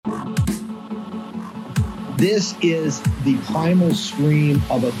This is the primal scream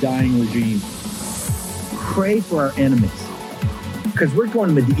of a dying regime. Pray for our enemies, because we're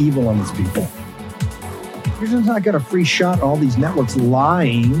going medieval on these people. You're just not got a free shot at all these networks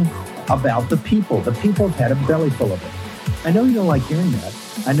lying about the people. The people have had a belly full of it. I know you don't like hearing that.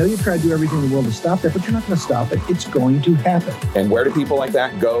 I know you try to do everything in the world to stop that, but you're not going to stop it. It's going to happen. And where do people like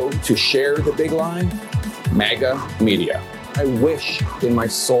that go to share the big lie? MAGA media. I wish in my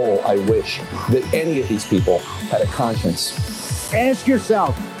soul, I wish that any of these people had a conscience. Ask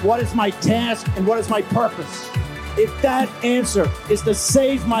yourself, what is my task and what is my purpose? If that answer is to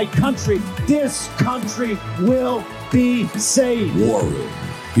save my country, this country will be saved. War Room.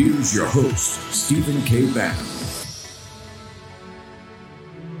 Here's your host, Stephen K. Bannon.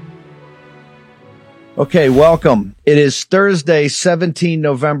 Okay, welcome. It is Thursday, 17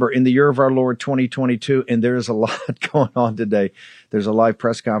 November in the year of our Lord 2022, and there is a lot going on today. There's a live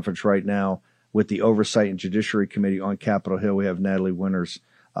press conference right now with the Oversight and Judiciary Committee on Capitol Hill. We have Natalie Winters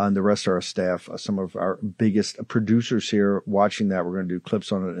and the rest of our staff, some of our biggest producers here watching that. We're going to do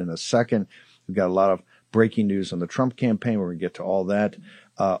clips on it in a second. We've got a lot of breaking news on the Trump campaign. We're going to get to all that.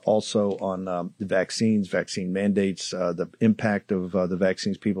 Also on the vaccines, vaccine mandates, the impact of the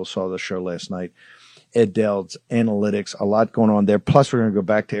vaccines. People saw the show last night. Ed Dell's analytics, a lot going on there. Plus, we're going to go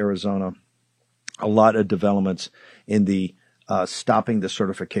back to Arizona. A lot of developments in the stopping the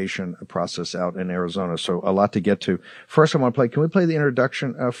certification process out in Arizona. So a lot to get to. First, I want to play. Can we play the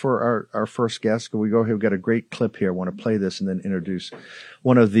introduction for our first guest? Can we go here? We've got a great clip here. I want to play this and then introduce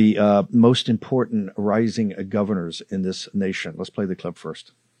one of the most important rising governors in this nation. Let's play the clip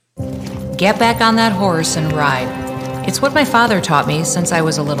first. Get back on that horse and ride. It's what my father taught me since I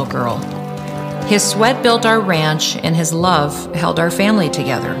was a little girl. His sweat built our ranch, and his love held our family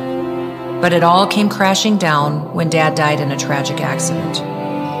together. But it all came crashing down when Dad died in a tragic accident.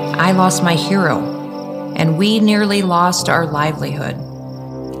 I lost my hero, and we nearly lost our livelihood.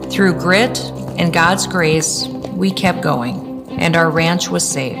 Through grit and God's grace, we kept going, and our ranch was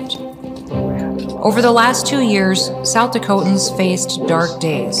saved. Over the last 2 years, South Dakotans faced dark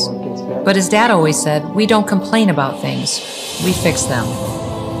days. But as Dad always said, we don't complain about things, we fix them.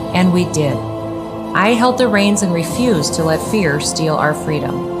 And we did. I held the reins and refused to let fear steal our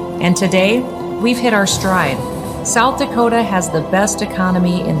freedom. And today, we've hit our stride. South Dakota has the best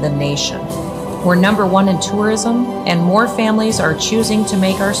economy in the nation. We're number one in tourism, and more families are choosing to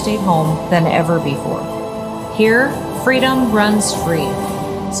make our state home than ever before. Here, freedom runs free.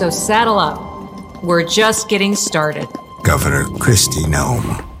 So saddle up. We're just getting started. Governor Kristi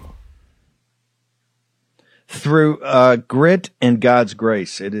Noem. Through grit and God's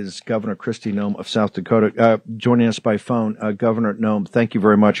grace, it is Governor Kristi Noem of South Dakota joining us by phone. Governor Noem, thank you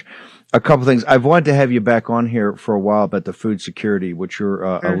very much. A couple things. I've wanted to have you back on here for a while about the food security, which you're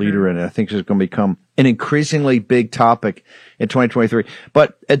a leader in. I think is going to become an increasingly big topic in 2023.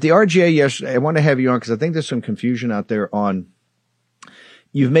 But at the RGA yesterday, I want to have you on because I think there's some confusion out there on.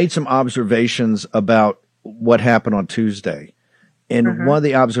 You've made some observations about what happened on Tuesday. And one of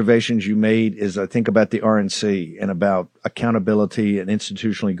the observations you made is, I think, about the RNC and about accountability and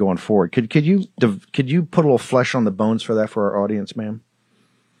institutionally going forward. Could you put a little flesh on the bones for that for our audience, ma'am?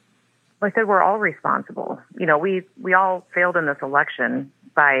 Well, I said we're all responsible. You know, we all failed in this election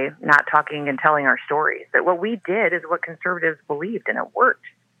by not talking and telling our stories. That what we did is what conservatives believed, and it worked.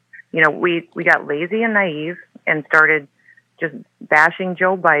 You know, we got lazy and naive and started just bashing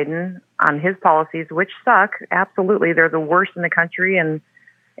Joe Biden on his policies, which suck. Absolutely. They're the worst in the country. And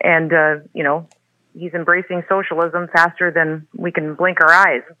you know, he's embracing socialism faster than we can blink our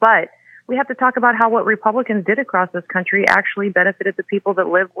eyes. But we have to talk about how what Republicans did across this country actually benefited the people that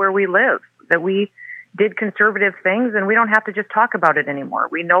live where we live, that we did conservative things, and we don't have to just talk about it anymore.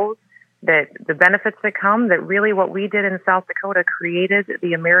 We know that the benefits that come, that really what we did in South Dakota created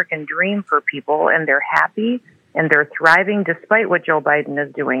the American dream for people, and they're happy and they're thriving despite what Joe Biden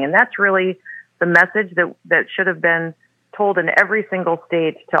is doing. And that's really the message that should have been told in every single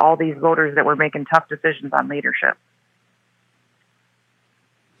state to all these voters that were making tough decisions on leadership.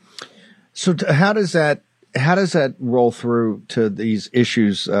 So how does that roll through to these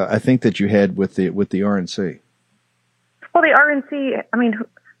issues, I think, that you had with the RNC? Well, the RNC, I mean,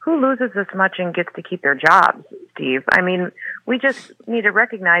 who loses this much and gets to keep their jobs, Steve? I mean, we just need to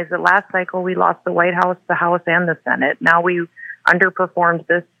recognize that last cycle we lost the White House, the House, and the Senate. Now we underperformed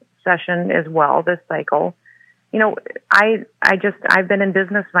this session as well, this cycle. You know, I've been in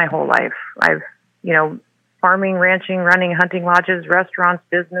business my whole life. I've, you know, farming, ranching, running hunting lodges, restaurants,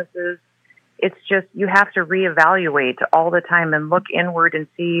 businesses. It's just, you have to reevaluate all the time and look inward and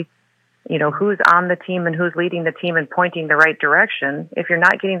see, you know, who's on the team and who's leading the team and pointing the right direction. If you're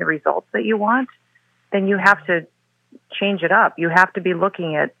not getting the results that you want, then you have to change it up. You have to be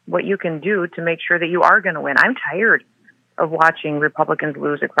looking at what you can do to make sure that you are going to win. I'm tired of watching Republicans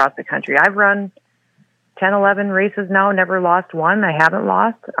lose across the country. I've run 10, 11 races now, never lost one. I haven't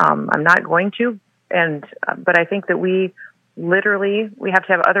lost. I'm not going to. But I think that we have to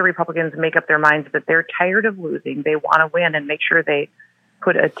have other Republicans make up their minds that they're tired of losing. They want to win and make sure they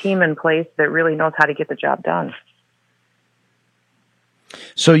put a team in place that really knows how to get the job done.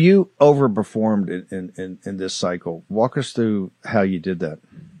 So you overperformed in this cycle. Walk us through how you did that.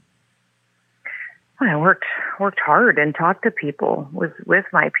 I worked hard and talked to people, was with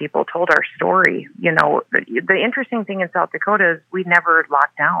my people, told our story. You know, the interesting thing in South Dakota is we never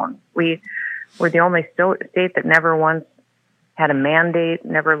locked down. We were the only state that never once had a mandate,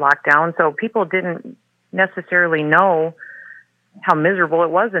 never locked down. So people didn't necessarily know how miserable it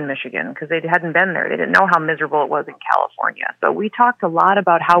was in Michigan because they hadn't been there. They didn't know how miserable it was in California. So we talked a lot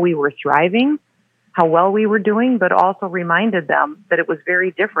about how we were thriving, how well we were doing, but also reminded them that it was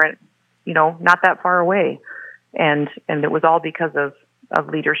very different, you know, not that far away. And it was all because of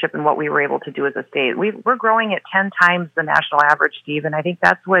leadership and what we were able to do as a state. We're growing at 10 times the national average, Steve, and I think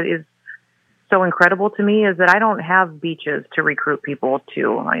that's what is so incredible to me is that I don't have beaches to recruit people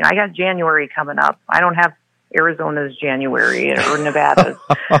to. I got January coming up. I don't have Arizona's January or Nevada's.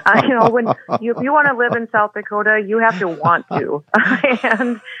 When you want to live in South Dakota, you have to want to.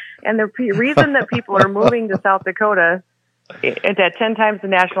 and the reason that people are moving to South Dakota at 10 times the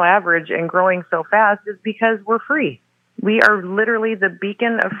national average and growing so fast is because we're free. We are literally the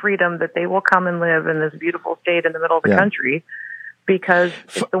beacon of freedom that they will come and live in this beautiful state in the middle of the country because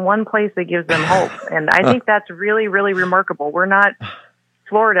it's the one place that gives them hope. And I think that's really, really remarkable. We're not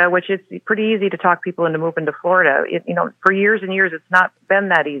Florida, which it's pretty easy to talk people into moving to Florida. For years and years, it's not been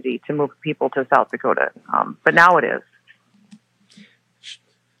that easy to move people to South Dakota. But now it is.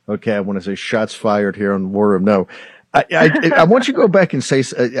 Okay. I want to say shots fired here on War Room. No. I want you to go back and say,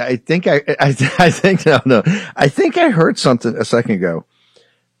 I think I heard something a second ago,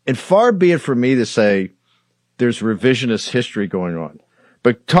 and far be it from me to say there's revisionist history going on,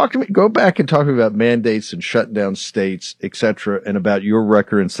 but go back and talk to me about mandates and shutting down states, et cetera, and about your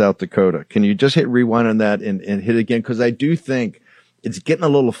record in South Dakota. Can you just hit rewind on that and hit it again? Cause I do think it's getting a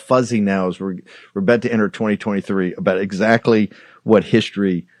little fuzzy now as we're about to enter 2023 about exactly what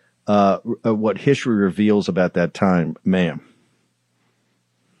history reveals about that time, ma'am.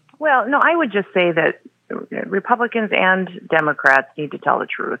 Well, no, I would just say that Republicans and Democrats need to tell the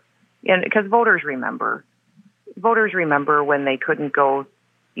truth, and because voters remember when they couldn't go,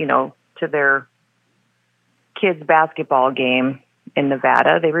 to their kids' basketball game in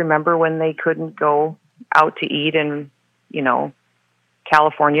Nevada. They remember when they couldn't go out to eat in,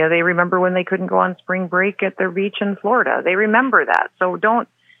 California. They remember when they couldn't go on spring break at their beach in Florida. They remember that. So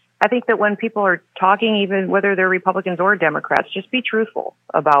I think that when people are talking, even whether they're Republicans or Democrats, just be truthful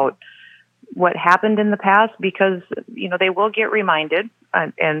about what happened in the past because, they will get reminded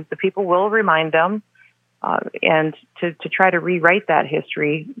and the people will remind them. And to try to rewrite that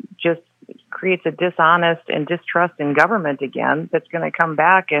history just creates a dishonest and distrust in government again that's going to come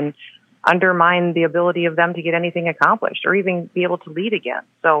back and undermine the ability of them to get anything accomplished or even be able to lead again.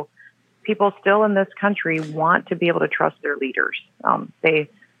 So people still in this country want to be able to trust their leaders.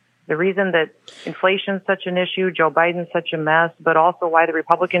 The reason that inflation is such an issue, Joe Biden's such a mess, but also why the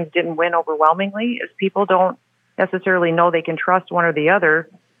Republicans didn't win overwhelmingly is people don't necessarily know they can trust one or the other.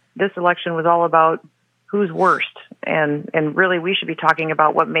 This election was all about who's worst. And really we should be talking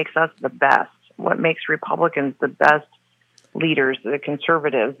about what makes us the best, what makes Republicans the best leaders, the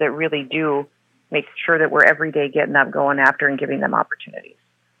conservatives that really do make sure that we're every day getting up, going after and giving them opportunities.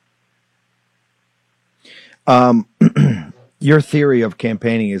 Your theory of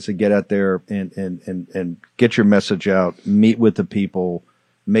campaigning is to get out there and get your message out, meet with the people,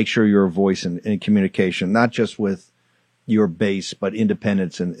 make sure you're a voice in communication, not just with your base, but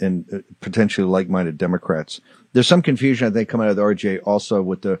independents and potentially like-minded Democrats. There's some confusion, I think, coming out of the RJ also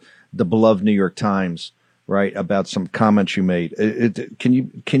with the beloved New York Times, right, about some comments you made. Can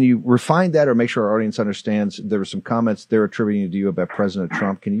you refine that or make sure our audience understands there were some comments they're attributing to you about President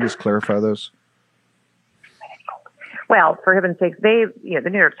Trump? Can you just clarify those? Well, for heaven's sakes, the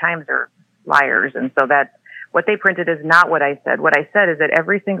New York Times are liars, and so that what they printed is not what I said. What I said is that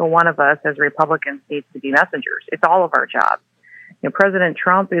every single one of us as Republicans needs to be messengers. It's all of our jobs. President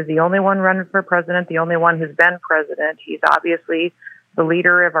Trump is the only one running for president, the only one who's been president. He's obviously the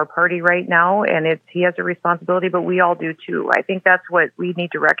leader of our party right now, and he has a responsibility, but we all do too. I think that's what we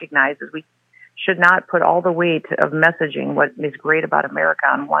need to recognize is we should not put all the weight of messaging what is great about America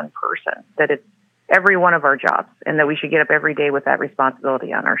on one person, that it's every one of our jobs, and that we should get up every day with that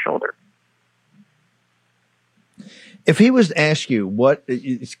responsibility on our shoulder. If he was to ask you what,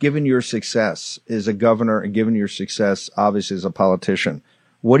 given your success as a governor and given your success, obviously, as a politician,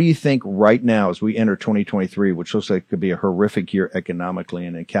 what do you think right now as we enter 2023, which looks like it could be a horrific year economically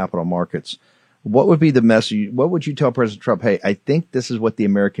and in capital markets? What would be the message? What would you tell President Trump? Hey, I think this is what the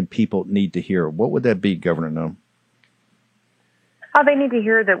American people need to hear. What would that be, Governor Noem? Oh, they need to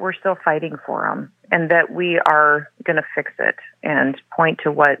hear that we're still fighting for them and that we are going to fix it and point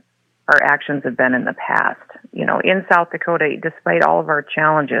to what our actions have been in the past. You know, in South Dakota, despite all of our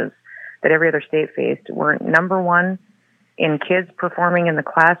challenges that every other state faced, we're number one in kids performing in the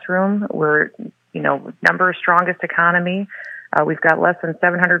classroom. We're, number strongest economy. We've got less than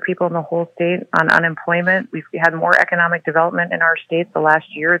 700 people in the whole state on unemployment. We've had more economic development in our state the last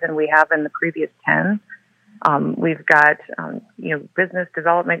year than we have in the previous 10. We've got, business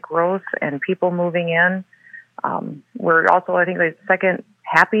development growth and people moving in. We're also, I think, the second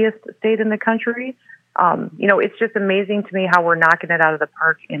happiest state in the country. It's just amazing to me how we're knocking it out of the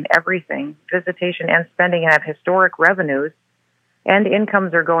park in everything, visitation and spending, and have historic revenues, and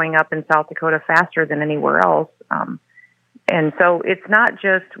incomes are going up in South Dakota faster than anywhere else. And so it's not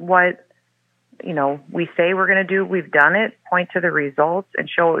just what, we say we're going to do. We've done it, point to the results, and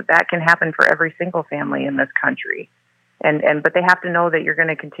show that can happen for every single family in this country. But they have to know that you're going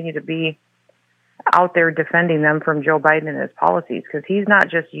to continue to be out there defending them from Joe Biden and his policies, because he's not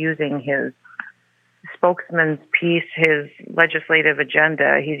just using his spokesman's piece, his legislative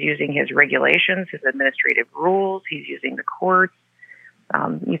agenda. He's using his regulations, his administrative rules. He's using the courts.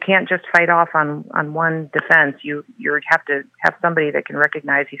 You can't just fight off on one defense. You have to have somebody that can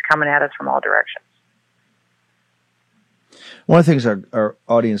recognize he's coming at us from all directions. One of the things our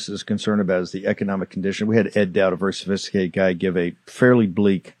audience is concerned about is the economic condition. We had Ed Dowd, a very sophisticated guy, give a fairly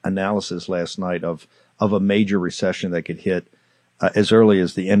bleak analysis last night of a major recession that could hit as early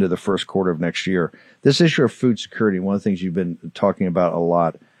as the end of the first quarter of next year. This issue of food security, one of the things you've been talking about a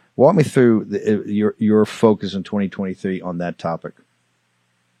lot. Walk me through your focus in 2023 on that topic.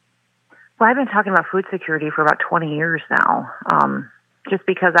 Well, I've been talking about food security for about 20 years now, just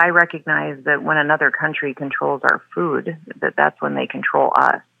because I recognize that when another country controls our food, that's when they control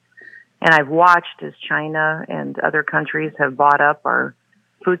us. And I've watched as China and other countries have bought up our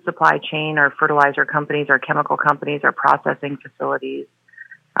food supply chain, our fertilizer companies, our chemical companies, our processing facilities.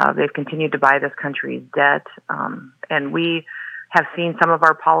 They've continued to buy this country's debt. And we have seen some of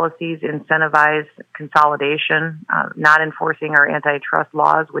our policies incentivize consolidation, not enforcing our antitrust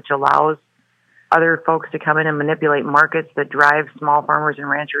laws, which allows other folks to come in and manipulate markets that drive small farmers and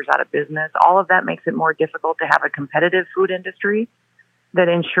ranchers out of business. All of that makes it more difficult to have a competitive food industry that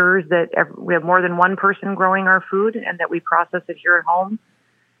ensures that we have more than one person growing our food and that we process it here at home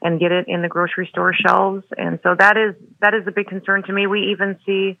and get it in the grocery store shelves. And so that is a big concern to me. We even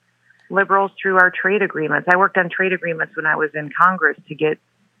see liberals through our trade agreements. I worked on trade agreements when I was in Congress to get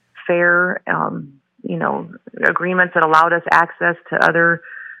fair, agreements that allowed us access to other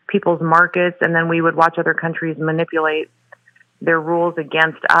people's markets, and then we would watch other countries manipulate their rules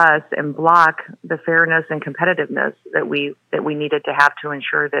against us and block the fairness and competitiveness that we needed to have to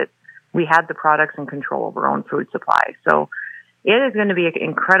ensure that we had the products and control of our own food supply. So it is going to be an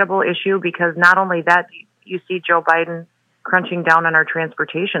incredible issue, because not only that, you see Joe Biden crunching down on our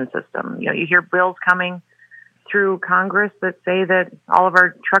transportation system. You hear bills coming through Congress that say that all of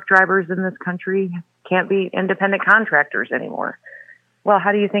our truck drivers in this country can't be independent contractors anymore. Well,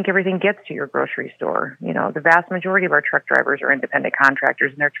 how do you think everything gets to your grocery store? The vast majority of our truck drivers are independent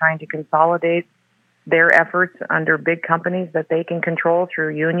contractors, and they're trying to consolidate their efforts under big companies that they can control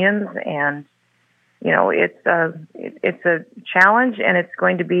through unions. And, it's a challenge, and it's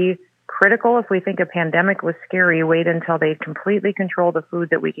going to be critical. If we think a pandemic was scary, wait until they completely control the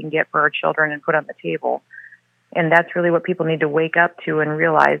food that we can get for our children and put on the table. And that's really what people need to wake up to and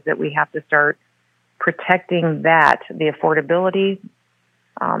realize, that we have to start protecting that, the affordability,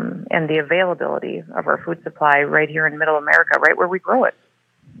 and the availability of our food supply right here in Middle America, right where we grow it.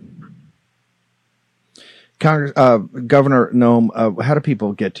 Governor Noem, how do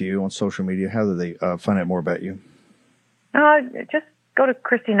people get to you on social media? How do they find out more about you? Just go to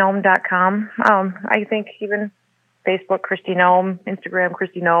ChristyNoem.com. I think even Facebook, Kristi Noem, Instagram,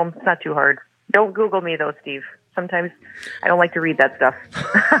 Kristi Noem. It's not too hard. Don't Google me, though, Steve. Sometimes I don't like to read that stuff.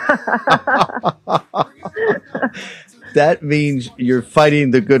 That means you're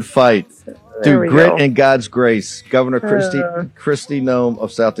fighting the good fight through grit and God's grace. Governor Kristi Noem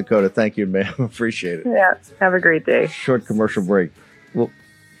of South Dakota. Thank you, ma'am. Appreciate it. Yeah. Have a great day. Short commercial break. Well,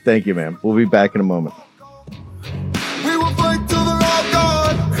 thank you, ma'am. We'll be back in a moment. We will fight till they're all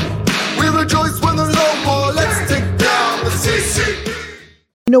gone. We rejoice when there's no more. Let's take down the CC.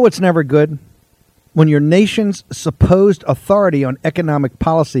 You know what's never good? when your nation's supposed authority on economic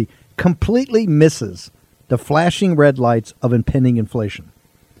policy completely misses the flashing red lights of impending inflation.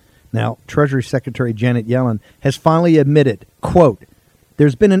 Now, Treasury Secretary Janet Yellen has finally admitted, quote,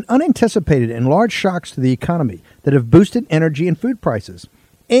 "There's been an unanticipated and large shocks to the economy that have boosted energy and food prices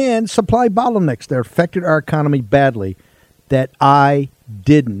and supply bottlenecks that affected our economy badly that I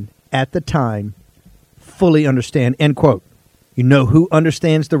didn't, at the time, fully understand," end quote. You know who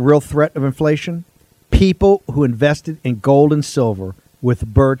understands the real threat of inflation? People who invested in gold and silver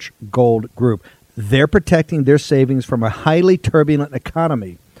with Birch Gold Group. They're protecting their savings from a highly turbulent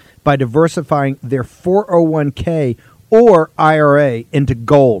economy by diversifying their 401k or IRA into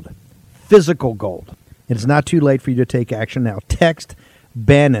gold, physical gold. It's not too late for you to take action now. Text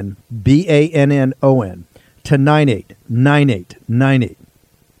Bannon, Bannon, to 989898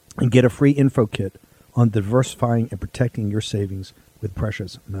 and get a free info kit on diversifying and protecting your savings with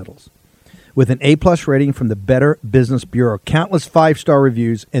precious metals. With an A-plus rating from the Better Business Bureau, countless 5-star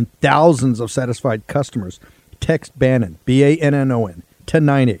reviews, and thousands of satisfied customers, text Bannon, Bannon, to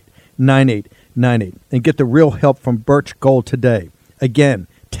 989898 and get the real help from Birch Gold today. Again,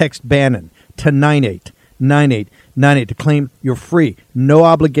 text Bannon to 989898 to claim your free,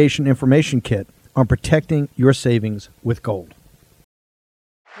 no-obligation information kit on protecting your savings with gold.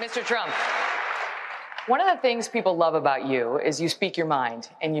 Mr. Trump, one of the things people love about you is you speak your mind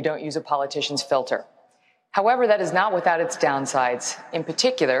and you don't use a politician's filter. However, that is not without its downsides, in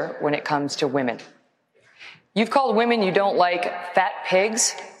particular when it comes to women. You've called women you don't like fat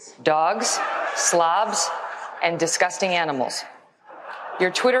pigs, dogs, slobs, and disgusting animals.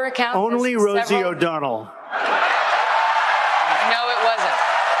 Your Twitter account... Only Rosie O'Donnell. No, it wasn't.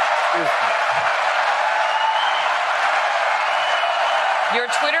 Your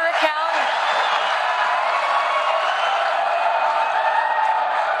Twitter account...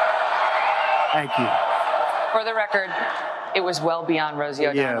 Thank you. For the record, it was well beyond Rosie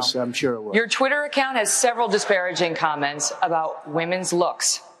O'Donnell. Yes, I'm sure it was. Your Twitter account has several disparaging comments about women's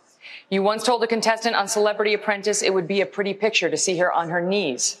looks. You once told a contestant on Celebrity Apprentice it would be a pretty picture to see her on her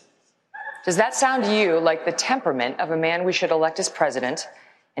knees. Does that sound to you like the temperament of a man we should elect as president?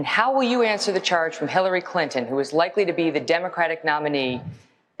 And how will you answer the charge from Hillary Clinton, who is likely to be the Democratic nominee,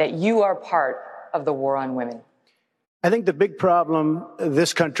 that you are part of the war on women? I think the big problem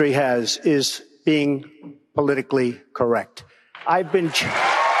this country has is being politically correct. I've been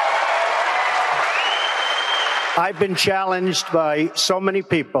challenged by so many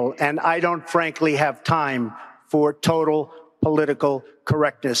people, and I don't frankly have time for total political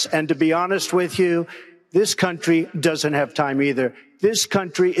correctness. And to be honest with you, this country doesn't have time either. This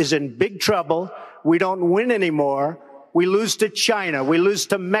country is in big trouble. We don't win anymore. We lose to China. We lose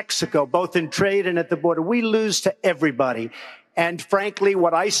to Mexico, both in trade and at the border. We lose to everybody. And frankly,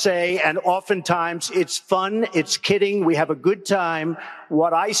 what I say, and oftentimes it's fun, it's kidding, we have a good time.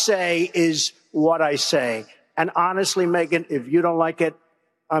 What I say is what I say. And honestly, Megyn, if you don't like it,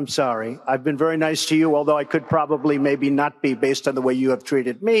 I'm sorry. I've been very nice to you, although I could probably maybe not be based on the way you have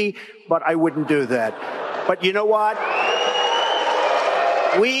treated me, but I wouldn't do that. But you know what?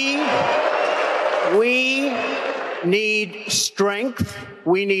 We need strength,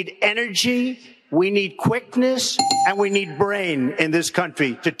 we need energy, we need quickness, and we need brain in this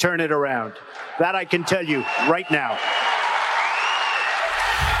country to turn it around. That I can tell you right now.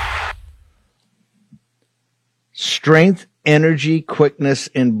 Strength, energy, quickness,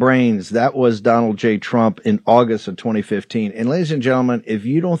 and brains. That was Donald J. Trump in August of 2015. And ladies and gentlemen, if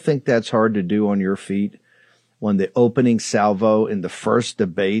you don't think that's hard to do on your feet, when the opening salvo in the first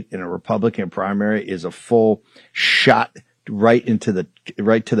debate in a Republican primary is a full shot right to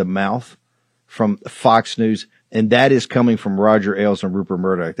the mouth from Fox News, and that is coming from Roger Ailes and Rupert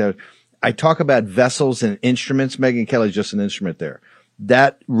Murdoch. I talk about vessels and instruments. Megyn Kelly's just an instrument there.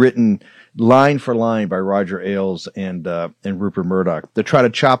 That written line for line by Roger Ailes and Rupert Murdoch to try to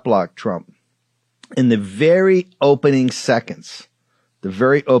chop block Trump in the very opening seconds of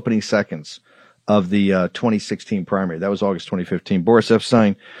the 2016 primary. That was August 2015. Boris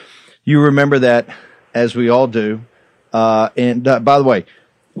Epstein, you remember that, as we all do. And by the way,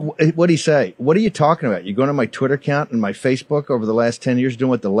 what did he say? What are you talking about? You're going to my Twitter account and my Facebook over the last 10 years doing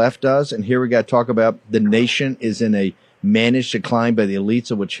what the left does, and here we got to talk about the nation is in a managed decline by the elites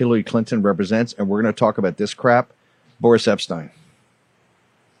of which Hillary Clinton represents, and we're going to talk about this crap. Boris Epstein.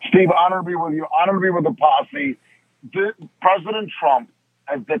 Steve, honor to be with you. Honor to be with the posse. President Trump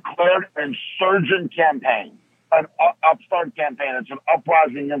has declared an insurgent campaign, an upstart campaign. It's an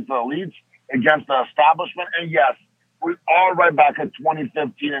uprising against the elites, against the establishment. And yes, we're all right back at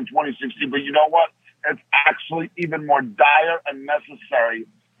 2015 and 2016. But you know what? It's actually even more dire and necessary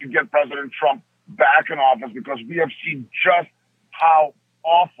to get President Trump back in office because we have seen just how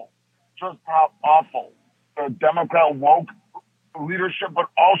awful the Democrat woke leadership, but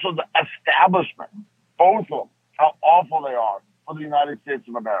also the establishment, both of them, how awful they are for the United States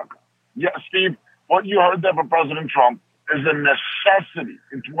of America. Yeah, Steve, what you heard there from President Trump is a necessity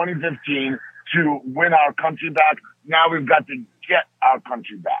in 2015 to win our country back. Now we've got to get our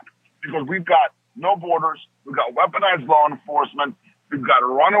country back because we've got no borders. We've got weaponized law enforcement. We've got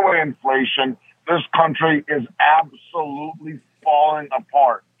runaway inflation. This country is absolutely falling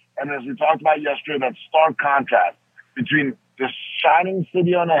apart. And as we talked about yesterday, that stark contrast between the shining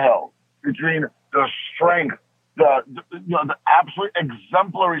city on a hill, between the strength, the absolute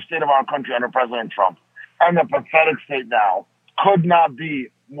exemplary state of our country under President Trump, and the pathetic state now, could not be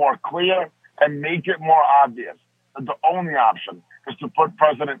more clear and make it more obvious that the only option is to put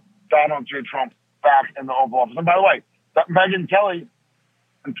President Donald J. Trump back in the Oval Office. And by the way, that Megyn Kelly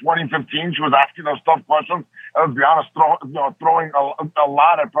in 2015, she was asking those tough questions. And let's be honest, throwing a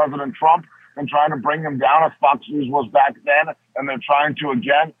lot at President Trump and trying to bring him down as Fox News was back then, and they're trying to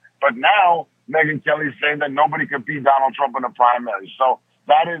again. But now Megyn Kelly is saying that nobody could beat Donald Trump in the primary. So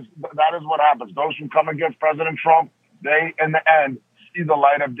that is what happens. Those who come against President Trump, they in the end see the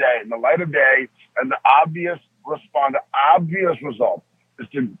light of day. And the light of day and the obvious response, the obvious result is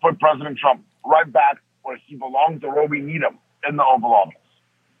to put President Trump right back where he belongs or where we need him, in the Oval Office.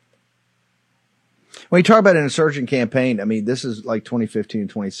 When you talk about an insurgent campaign, I mean, this is like 2015 and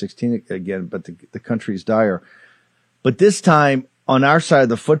 2016 again, but the country's dire. But this time, on our side of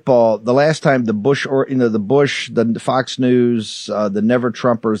the football, the last time the Bush, the Fox News, the Never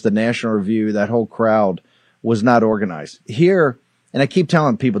Trumpers, the National Review, that whole crowd was not organized. Here, and I keep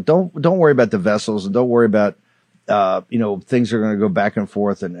telling people, don't worry about the vessels and don't worry about, things are going to go back and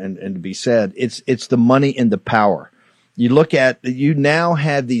forth and to be said. It's the money and the power. You now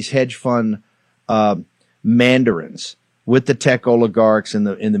have these hedge fund mandarins with the tech oligarchs and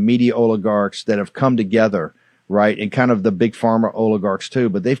the media oligarchs that have come together, right? And kind of the big pharma oligarchs too,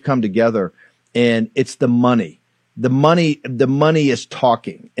 but they've come together, and it's the money. The money is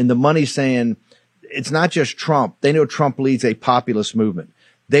talking, and the money saying it's not just Trump. They know Trump leads a populist movement.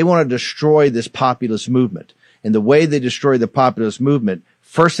 They want to destroy this populist movement. And the way they destroy the populist movement,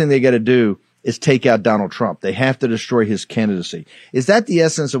 first thing they got to do is take out Donald Trump. They have to destroy his candidacy. Is that the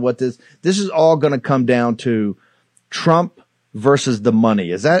essence of what this is all going to come down to? Trump versus the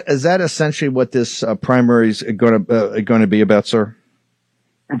money. Is that essentially what this primary is going to be about, sir?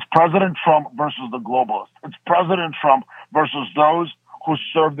 It's President Trump versus the globalists. It's President Trump versus those who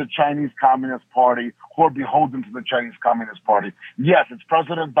serve the Chinese Communist Party, who are beholden to the Chinese Communist Party. Yes, it's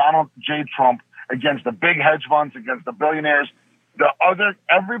President Donald J. Trump against the big hedge funds, against the billionaires.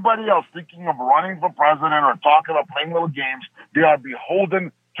 Everybody else thinking of running for president or talking about playing little games, they are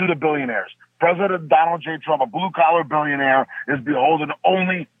beholden to the billionaires. President Donald J. Trump, a blue-collar billionaire, is beholden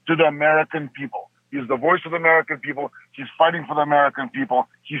only to the American people. He's the voice of the American people. He's fighting for the American people.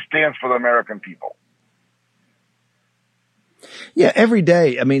 He stands for the American people. Yeah, every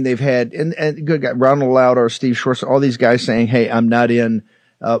day. I mean, they've had, and good guy, Ronald Lauder, Steve Schwartz, all these guys saying, hey, I'm not in,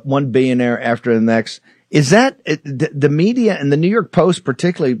 one billionaire after the next. Is that the media, and the New York Post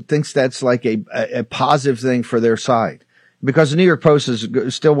particularly thinks that's like a positive thing for their side? Because the New York Post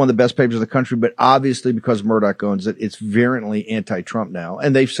is still one of the best papers in the country, but obviously because Murdoch owns it, it's virulently anti-Trump now.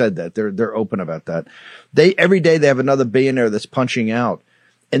 And they've said that. They're open about that. Every day they have another billionaire that's punching out,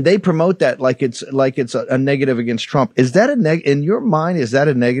 and they promote that like it's a negative against Trump. Is that in your mind, is that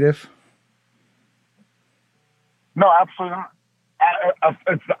a negative? No, absolutely not.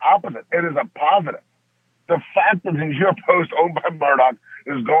 It's the opposite. It is a positive. The fact that the New York Post, owned by Murdoch,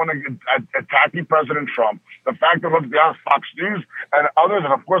 is going to attacking President Trump, the fact that, let's be honest, Fox News and others,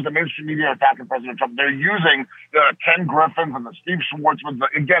 and of course the mainstream media are attacking President Trump, they're using the Ken Griffins and the Steve Schwartzmans,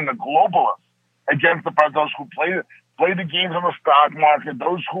 the globalists, against those who play the games on the stock market,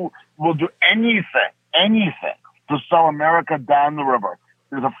 those who will do anything to sell America down the river.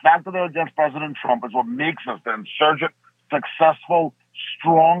 The fact that they're against President Trump is what makes us the insurgent, successful,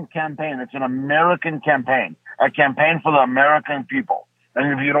 strong campaign. It's an American campaign, a campaign for the American people.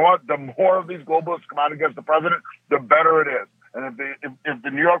 And you know what? The more of these globalists come out against the president, the better it is. And if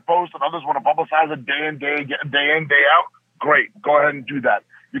the New York Post and others want to publicize it day in, day out, great. Go ahead and do that,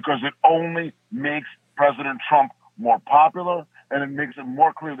 because it only makes President Trump more popular, and it makes it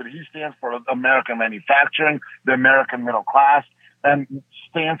more clear that he stands for American manufacturing, the American middle class, and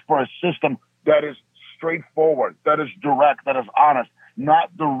stands for a system that is straightforward, that is direct, that is honest, not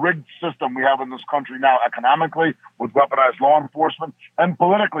the rigged system we have in this country now economically with weaponized law enforcement and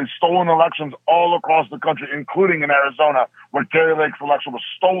politically stolen elections all across the country, including in Arizona, where Kari Lake's election was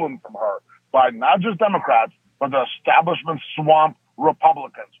stolen from her by not just Democrats, but the establishment swamp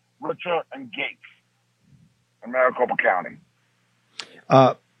Republicans, Richer and Gates in Maricopa County.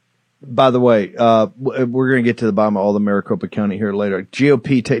 By the way, we're going to get to the bottom of all the Maricopa County here later.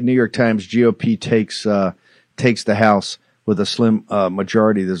 New York Times, GOP takes the House with a slim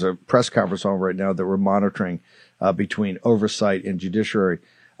majority. There's a press conference on right now that we're monitoring between oversight and judiciary.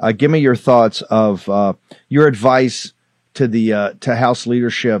 Give me your thoughts of your advice to the to House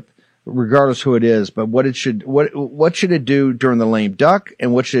leadership, regardless who it is. But what should it do during the lame duck,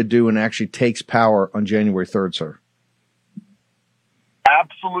 and what should it do when it actually takes power on January 3rd, sir?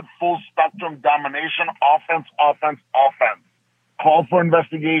 Absolute full spectrum domination, offense. Call for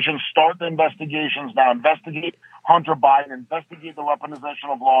investigations, start the investigations now. Investigate Hunter Biden, investigate the weaponization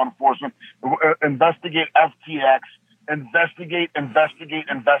of law enforcement, investigate FTX, investigate, and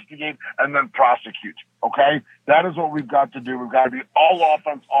then prosecute. Okay? That is what we've got to do. We've got to be all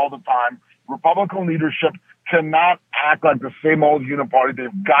offense all the time. Republican leadership cannot act like the same old uniparty.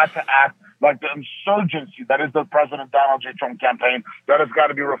 They've got to act like the insurgency that is the President Donald J. Trump campaign. That has got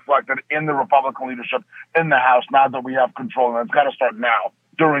to be reflected in the Republican leadership in the House now that we have control. And it's got to start now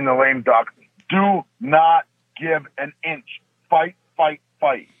during the lame duck. Do not give an inch. Fight.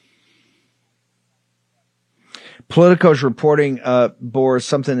 Politico's reporting, Boris,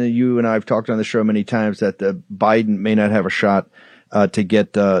 something that you and I have talked on the show many times, that Biden may not have a shot to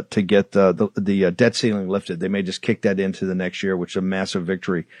get the debt ceiling lifted. They may just kick that into the next year, which is a massive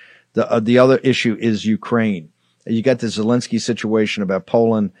victory. The other issue is Ukraine. You got the Zelensky situation about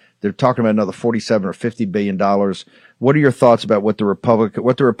Poland. They're talking about another $47 or $50 billion. What are your thoughts about what the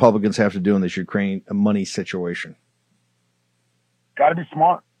Republicans have to do in this Ukraine money situation? Got to be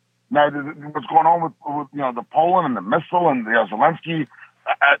smart. Now, what's going on with the Poland and the missile and Zelensky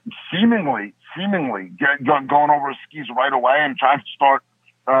seemingly going over his skis right away and trying to start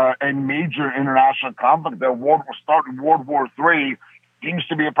a major international conflict. That starting World War III seems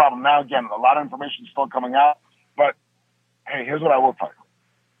to be a problem. Now, again, a lot of information is still coming out, but hey, here's what I will tell you.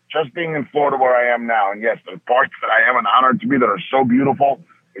 Just being in Florida where I am now, and yes, the parts that I am an honor to be that are so beautiful,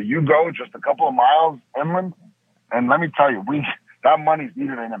 you go just a couple of miles inland, and let me tell you, that money's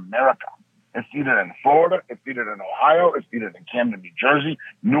needed in America. It's needed in Florida. It's needed in Ohio. It's needed in Camden, New Jersey,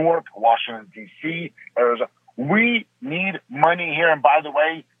 Newark, Washington, D.C., Arizona. We need money here. And by the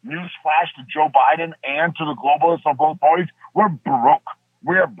way, newsflash to Joe Biden and to the globalists of both parties, we're broke.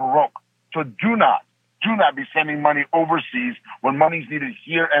 We're broke. So do not be sending money overseas when money's needed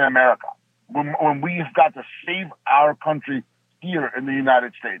here in America. When we've got to save our country here in the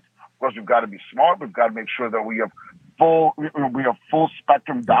United States. Of course, we've got to be smart. We've got to make sure that we have full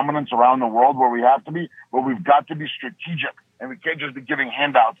spectrum dominance around the world where we have to be, but we've got to be strategic, and we can't just be giving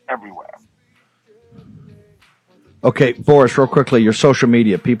handouts everywhere. Okay, Boris, real quickly, your social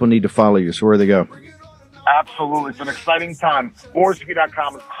media. People need to follow you, so where do they go? Absolutely. It's an exciting time.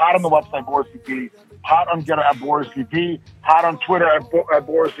 BorisVP.com is hot on the website, BorisVP, hot on Getter at BorisVP, hot on Twitter at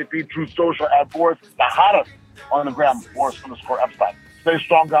BorisVP, True Social at Boris, the hottest on the gram, Boris_Epstein. Stay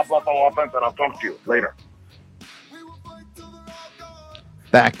strong, God bless all offense, and I'll talk to you later.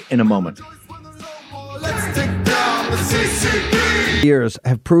 Back in a moment. Years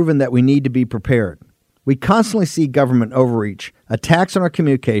have proven that we need to be prepared. We constantly see government overreach, attacks on our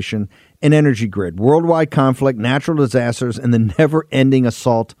communication and energy grid, worldwide conflict, natural disasters, and the never-ending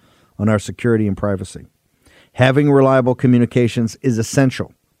assault on our security and privacy. Having reliable communications is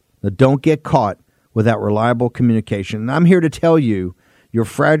essential. Now, don't get caught without reliable communication. And I'm here to tell you, your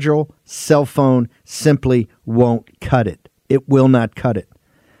fragile cell phone simply won't cut it. It will not cut it.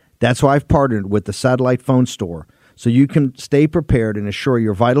 That's why I've partnered with the Satellite Phone Store, so you can stay prepared and assure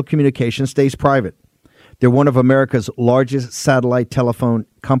your vital communication stays private. They're one of America's largest satellite telephone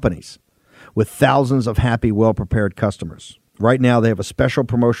companies with thousands of happy, well-prepared customers. Right now, they have a special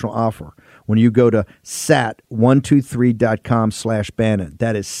promotional offer when you go to sat123.com/Bannon.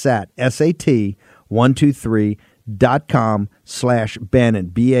 That is SAT, S-A-T, 123.com/Bannon,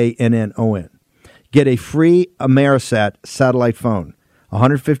 B-A-N-N-O-N. Get a free Amerisat satellite phone,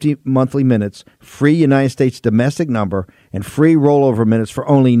 150 monthly minutes, free United States domestic number, and free rollover minutes for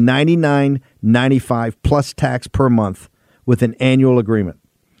only $99.95 plus tax per month with an annual agreement.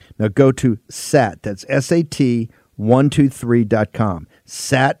 Now go to SAT, that's SAT123.com,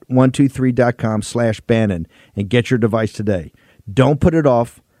 SAT123.com/Bannon, and get your device today. Don't put it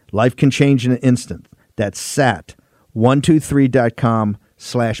off. Life can change in an instant. That's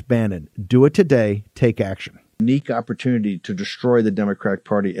SAT123.com/Bannon. Do it today. Take action. Unique opportunity to destroy the Democratic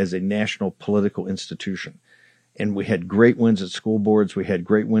Party as a national political institution. And we had great wins at school boards. We had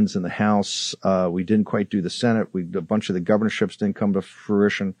great wins in the House. We didn't quite do the Senate. A bunch of the governorships didn't come to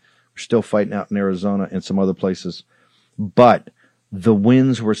fruition. We're still fighting out in Arizona and some other places. But the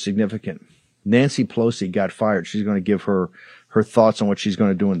wins were significant. Nancy Pelosi got fired. She's going to give her thoughts on what she's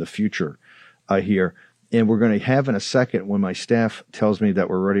going to do in the future here. And we're going to have in a second, when my staff tells me that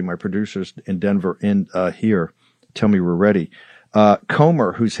we're ready, my producers in Denver and here tell me we're ready.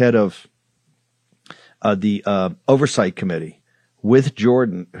 Comer, who's head of the Oversight Committee, with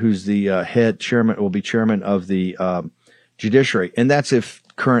Jordan, who's the will be chairman of the Judiciary. And that's if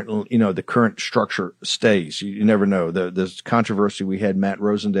the current structure stays. You never know. There's controversy. We had Matt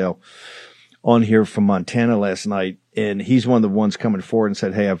Rosendale on here from Montana last night, and he's one of the ones coming forward and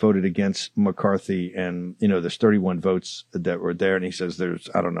said, hey, I voted against McCarthy, and, there's 31 votes that were there, and he says there's,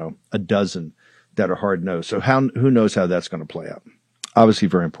 I don't know, a dozen that are hard no. So who knows how that's going to play out? Obviously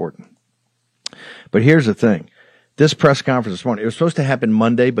very important. But here's the thing. This press conference this morning, it was supposed to happen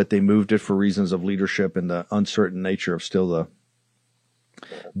Monday, but they moved it for reasons of leadership and the uncertain nature of still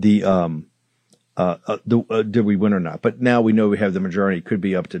did we win or not? But now we know we have the majority. It could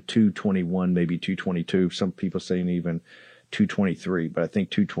be up to 221, maybe 222. Some people saying even 223, but I think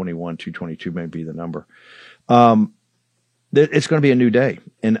 221, 222 may be the number. It's going to be a new day,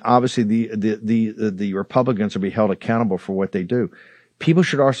 and obviously the Republicans will be held accountable for what they do. People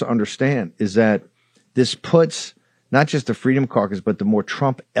should also understand is that this puts not just the Freedom Caucus, but the more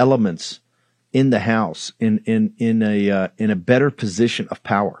Trump elements in the House in a better position of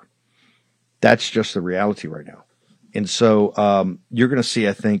power. That's just the reality right now. And so you're going to see,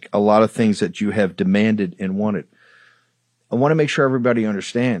 I think, a lot of things that you have demanded and wanted. I want to make sure everybody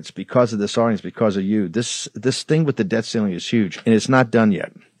understands, because of this audience, because of you, this thing with the debt ceiling is huge, and it's not done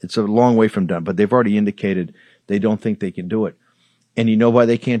yet. It's a long way from done, but they've already indicated they don't think they can do it. And you know why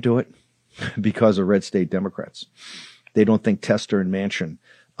they can't do it? Because of red state Democrats. They don't think Tester and Manchin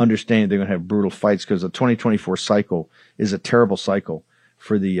understand they're going to have brutal fights, because the 2024 cycle is a terrible cycle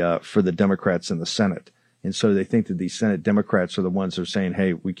for the Democrats in the Senate. And so they think that these Senate Democrats are the ones that are saying,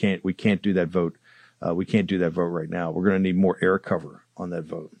 hey, we can't do that vote. We can't do that vote right now. We're going to need more air cover on that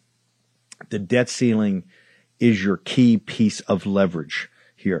vote. The debt ceiling is your key piece of leverage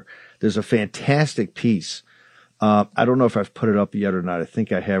here. There's a fantastic piece. I don't know if I've put it up yet or not. I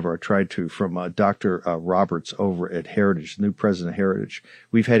think I have, or I tried to, from Dr. Roberts over at Heritage, the new president of Heritage.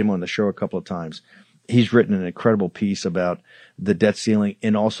 We've had him on the show a couple of times. He's written an incredible piece about the debt ceiling,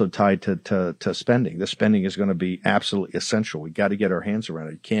 and also tied to spending. The spending is going to be absolutely essential. We got to get our hands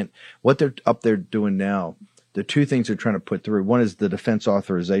around it. What they're up there doing now, the two things they're trying to put through, one is the Defense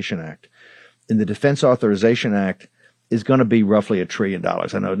Authorization Act. And the Defense Authorization Act is going to be roughly $1 trillion. I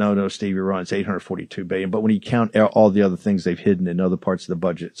know, no, Steve, you're wrong. It's $842 billion. But when you count all the other things they've hidden in other parts of the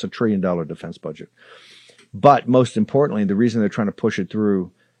budget, it's $1 trillion defense budget. But most importantly, the reason they're trying to push it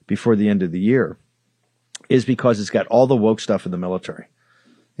through before the end of the year is because it's got all the woke stuff in the military.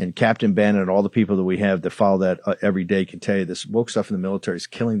 And Captain Bannon and all the people that we have that follow that every day can tell you this woke stuff in the military is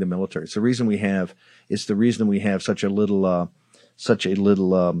killing the military. It's the reason we have such a little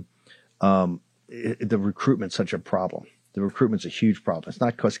the recruitment's such a problem. The recruitment's a huge problem. It's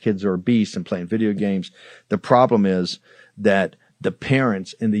not because kids are obese and playing video games. The problem is that the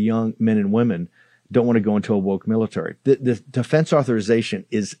parents and the young men and women don't want to go into a woke military. The defense authorization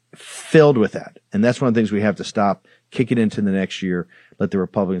is filled with that. And that's one of the things we have to stop, kick it into the next year, let the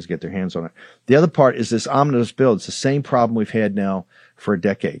Republicans get their hands on it. The other part is this omnibus bill. It's the same problem we've had now for a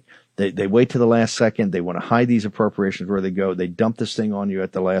decade. They wait to the last second. They want to hide these appropriations where they go. They dump this thing on you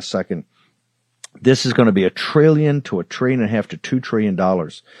at the last second. This is going to be $1 trillion to $1.5 trillion to $2 trillion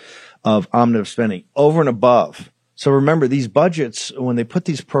of omnibus spending over and above. So remember, these budgets, when they put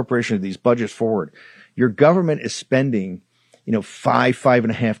these appropriations, these budgets forward, your government is spending,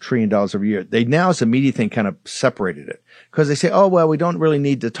 $5.5 trillion every year. They now, as a media thing, kind of separated it, because they say, oh, well, we don't really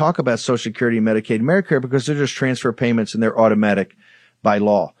need to talk about Social Security, Medicaid, and Medicare, because they're just transfer payments and they're automatic by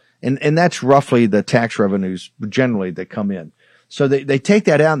law. And that's roughly the tax revenues generally that come in. So they take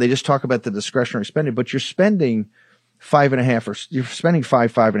that out and they just talk about the discretionary spending, but you're spending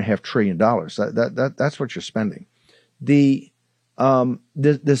 $5.5 trillion. That's what you're spending. This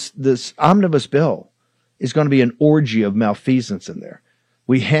omnibus bill is going to be an orgy of malfeasance in there.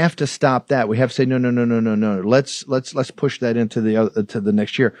 We have to stop that. We have to say no. Let's push that into the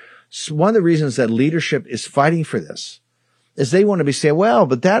next year. So one of the reasons that leadership is fighting for this is they want to be saying, well,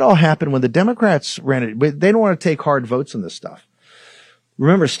 but that all happened when the Democrats ran it. But they don't want to take hard votes on this stuff.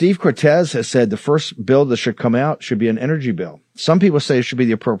 Remember, Steve Cortez has said the first bill that should come out should be an energy bill. Some people say it should be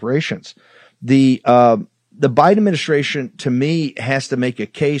the appropriations. The Biden administration, to me, has to make a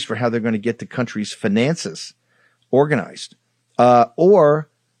case for how they're going to get the country's finances organized, or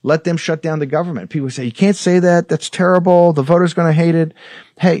let them shut down the government. People say, you can't say that. That's terrible. The voters going to hate it.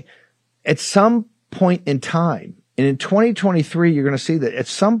 Hey, at some point in time, and in 2023, you're going to see that at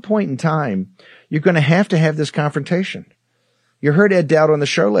some point in time, you're going to have this confrontation. You heard Ed Dowd on the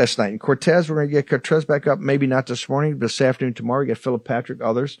show last night. And Cortez, we're going to get Cortez back up, maybe not this morning, but this afternoon, tomorrow. We get Philip Patrick,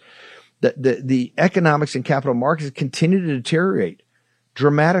 others. The economics and capital markets continue to deteriorate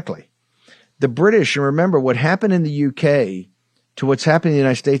dramatically. The British, and remember what happened in the UK to what's happening in the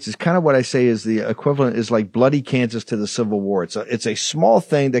United States is kind of what I say is the equivalent is like bloody Kansas to the Civil War. It's a small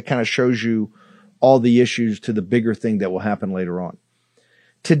thing that kind of shows you all the issues to the bigger thing that will happen later on.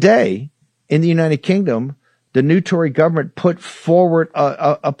 Today, in the United Kingdom, the new Tory government put forward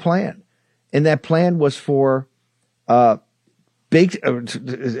a plan. And that plan was for big,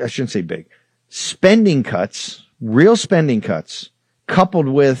 I shouldn't say big, spending cuts, real spending cuts, coupled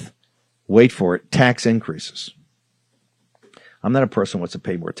with, wait for it, tax increases. I'm not a person who wants to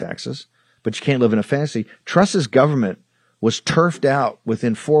pay more taxes, but you can't live in a fantasy. Truss's government was turfed out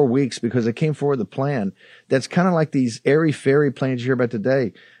within 4 weeks because they came forward with a plan that's kind of like these airy-fairy plans you hear about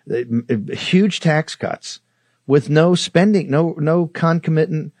today. Huge tax cuts with no spending, no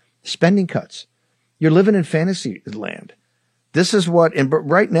concomitant spending cuts. You're living in fantasy land. This is what, but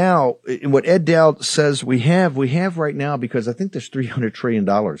right now, what Ed Dowd says we have right now, because I think there's $300 trillion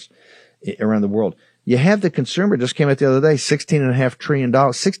around the world. You have the consumer, just came out the other day, $16.5 trillion,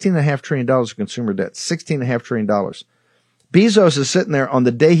 $16.5 trillion of consumer debt, $16.5 trillion. Bezos is sitting there on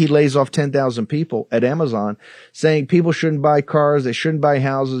the day he lays off 10,000 people at Amazon saying people shouldn't buy cars, they shouldn't buy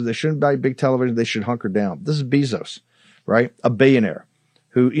houses, they shouldn't buy big televisions, they should hunker down. This is Bezos, right? A billionaire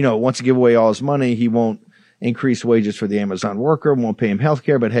who, wants to give away all his money. He won't increase wages for the Amazon worker, won't pay him health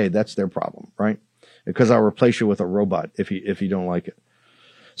care, but hey, that's their problem, right? Because I'll replace you with a robot if you don't like it.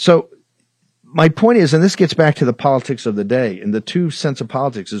 So my point is, and this gets back to the politics of the day, and the two cents of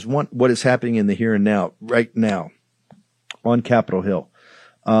politics is one, what is happening in the here and now, right now, on Capitol Hill.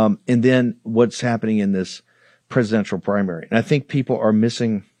 And then what's happening in this presidential primary. And I think people are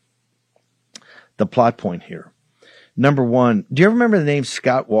missing the plot point here. Number one, do you ever remember the names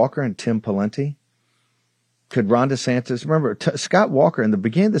Scott Walker and Tim Pawlenty? Could Ron DeSantis, remember Scott Walker in the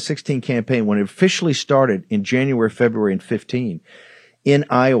beginning of the 2016 campaign, when it officially started in January, February, and 15, in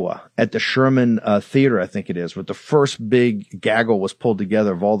Iowa at the Sherman Theater, I think it is, with the first big gaggle was pulled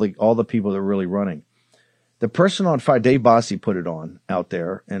together of all the people that were really running. The person on fire, Dave Bossie, put it on out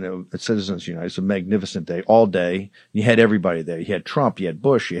there, and at Citizens United, it's a magnificent day, all day. You had everybody there. You had Trump, you had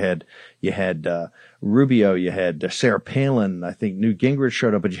Bush, you had Rubio, you had Sarah Palin. I think Newt Gingrich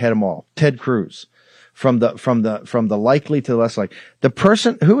showed up, but you had them all. Ted Cruz, from the likely to the less likely. The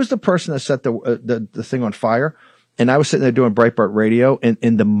person who was the person that set the thing on fire. And I was sitting there doing Breitbart Radio,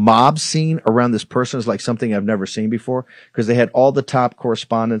 and the mob scene around this person is like something I've never seen before, because they had all the top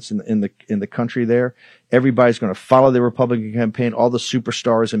correspondents in the country there. Everybody's going to follow the Republican campaign. All the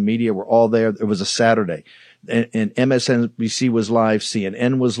superstars and media were all there. It was a Saturday, and MSNBC was live,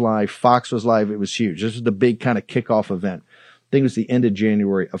 CNN was live, Fox was live. It was huge. This was the big kind of kickoff event. I think it was the end of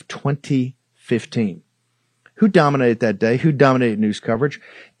January of 2015. Who dominated that day? Who dominated news coverage?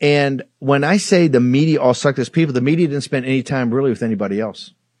 And when I say the media all sucked as people, the media didn't spend any time really with anybody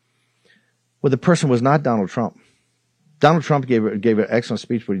else. Well, the person was not Donald Trump. Donald Trump gave an excellent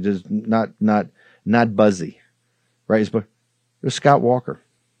speech, but he just not buzzy, right? It was Scott Walker.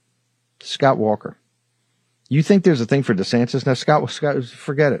 Scott Walker. You think there's a thing for DeSantis? Now, Scott,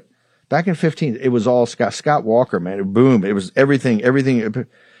 forget it. Back in 2015, it was all Scott Walker, man. Boom. It was everything.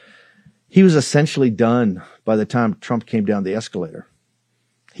 He was essentially done by the time Trump came down the escalator.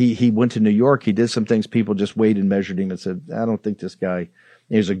 He went to New York. He did some things. People just weighed and measured him and said, I don't think this guy,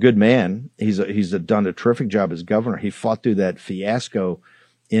 he's a good man. He's done a terrific job as governor. He fought through that fiasco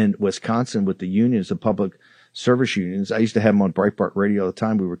in Wisconsin with the unions, the public service unions. I used to have him on Breitbart Radio all the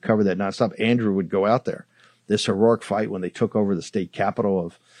time. We would cover that nonstop. Andrew would go out there. This heroic fight when they took over the state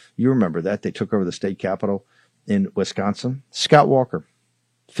capital you remember that? They took over the state capital in Wisconsin. Scott Walker.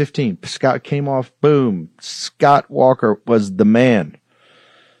 15. Scott came off. Boom. Scott Walker was the man.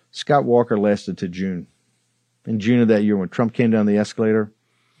 Scott Walker lasted to June. In June of that year, when Trump came down the escalator,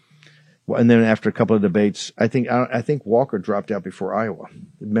 and then after a couple of debates, I think Walker dropped out before Iowa.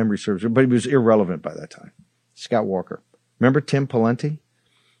 Memory serves, but he was irrelevant by that time. Scott Walker. Remember Tim Pawlenty?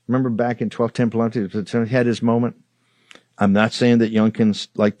 Remember back in 2012, Tim Pawlenty had his moment. I'm not saying that Youngkins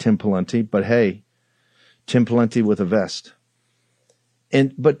like Tim Pawlenty, but hey, Tim Pawlenty with a vest.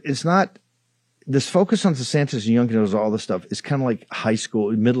 But it's not, this focus on DeSantis and Youngkin, all this stuff is kind of like high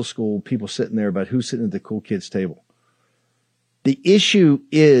school, middle school, people sitting there about who's sitting at the cool kids table. The issue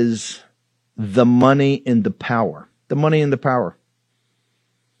is the money and the power. The money and the power.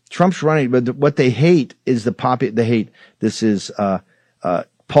 Trump's running, but what they hate is they hate this is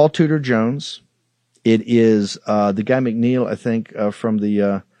Paul Tudor Jones. It is the guy McNeil, I think, from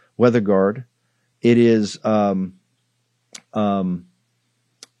the Weather Guard. It is it's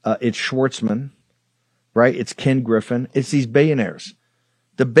Schwartzman, right? It's Ken Griffin. It's these billionaires.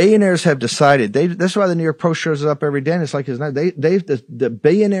 The billionaires have decided. That's why the New York Post shows up every day, and it's like it's not. The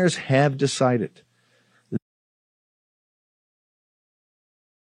billionaires have decided.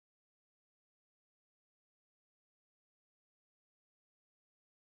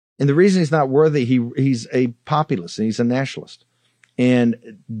 And the reason he's not worthy, he's a populist and he's a nationalist.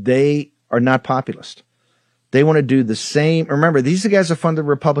 And they are not populist. They want to do the same. Remember, these are the guys that funded the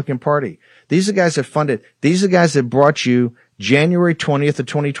Republican Party. These are the guys that brought you January 20th of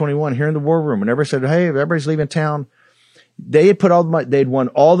 2021 here in the War Room. And everybody said, hey, everybody's leaving town. They had put all the money, they'd won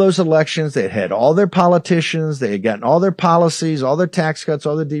all those elections. They had all their politicians. They had gotten all their policies, all their tax cuts,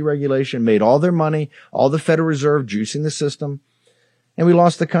 all the deregulation, made all their money, all the Federal Reserve juicing the system. And we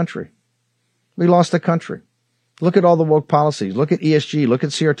lost the country. We lost the country. Look at all the woke policies. Look at ESG. Look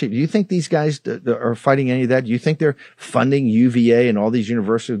at CRT. Do you think these guys are fighting any of that? Do you think they're funding UVA and all these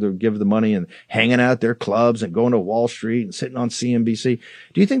universities that give the money and hanging out at their clubs and going to Wall Street and sitting on CNBC?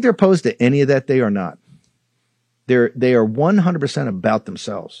 Do you think they're opposed to any of that? They are not. They are 100% about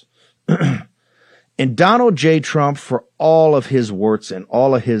themselves. And Donald J. Trump, for all of his warts and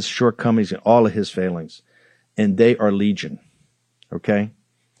all of his shortcomings and all of his failings, and they are legion. Okay?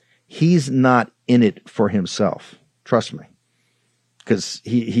 He's not in it for himself. Trust me. Because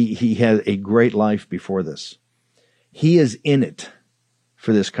he had a great life before this. He is in it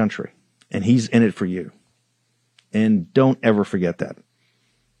for this country. And he's in it for you. And don't ever forget that.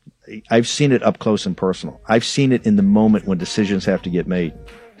 I've seen it up close and personal. I've seen it in the moment when decisions have to get made.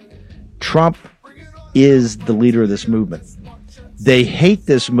 Trump is the leader of this movement. They hate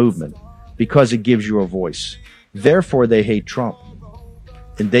this movement because it gives you a voice. Therefore, they hate Trump.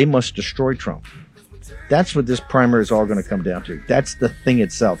 And they must destroy Trump. That's what this primary is all going to come down to. That's the thing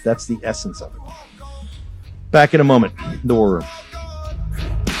itself. That's the essence of it. Back in a moment. The War Room.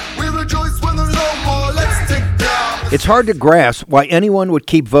 It's hard to grasp why anyone would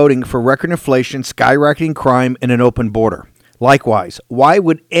keep voting for record inflation, skyrocketing crime, and an open border. Likewise, why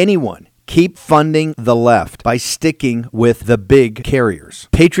would anyone keep funding the left by sticking with the big carriers?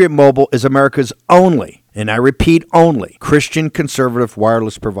 Patriot Mobile is America's only, and I repeat only, Christian conservative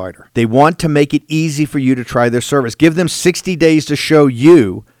wireless provider. They want to make it easy for you to try their service. Give them 60 days to show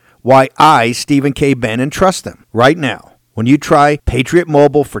you why I, Stephen K. Bannon, trust them. Right now, when you try Patriot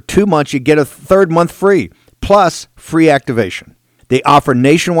Mobile for 2 months, you get a third month free, plus free activation. They offer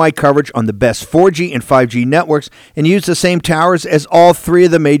nationwide coverage on the best 4G and 5G networks and use the same towers as all three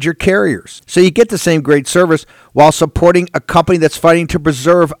of the major carriers. So you get the same great service while supporting a company that's fighting to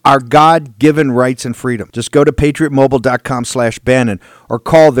preserve our God-given rights and freedom. Just go to patriotmobile.com/Bannon or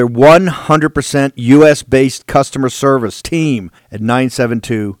call their 100% U.S.-based customer service team at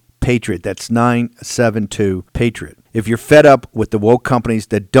 972-PATRIOT. That's 972-PATRIOT. If you're fed up with the woke companies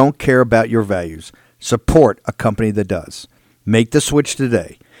that don't care about your values, support a company that does. Make the switch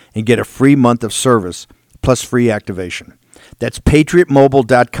today and get a free month of service plus free activation. That's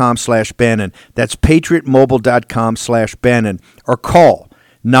patriotmobile.com/Bannon. That's patriotmobile.com/Bannon or call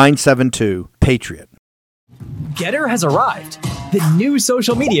 972-PATRIOT. Getter has arrived. The new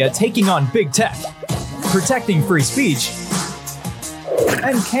social media taking on big tech, protecting free speech,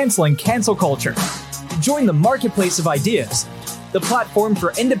 and canceling cancel culture. Join the marketplace of ideas. The platform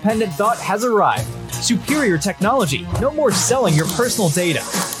for independent thought has arrived. Superior technology. No more selling your personal data.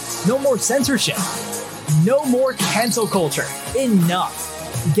 No more censorship. No more cancel culture.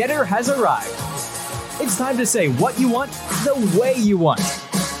 Enough. Getter has arrived. It's time to say what you want, the way you want.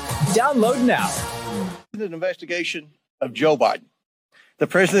 Download now. An investigation of Joe Biden, the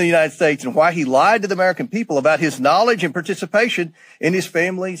President of the United States, and why he lied to the American people about his knowledge and participation in his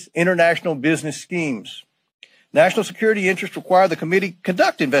family's international business schemes. National security interests require the committee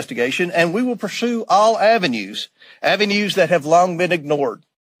conduct investigation, and we will pursue all avenues that have long been ignored.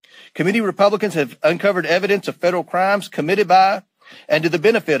 Committee Republicans have uncovered evidence of federal crimes committed by and to the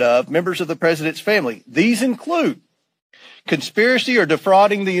benefit of members of the president's family. These include conspiracy or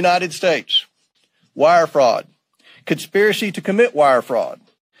defrauding the United States, wire fraud, conspiracy to commit wire fraud,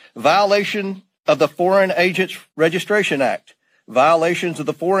 violation of the Foreign Agents Registration Act, violations of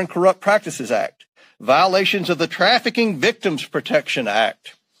the Foreign Corrupt Practices Act, violations of the Trafficking Victims Protection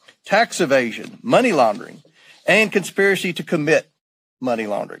Act, tax evasion, money laundering, and conspiracy to commit money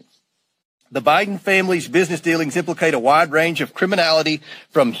laundering. The Biden family's business dealings implicate a wide range of criminality,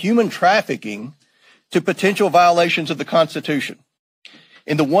 from human trafficking to potential violations of the Constitution.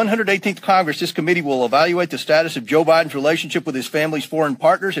 In the 118th Congress, this committee will evaluate the status of Joe Biden's relationship with his family's foreign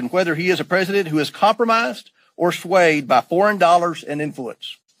partners and whether he is a president who is compromised or swayed by foreign dollars and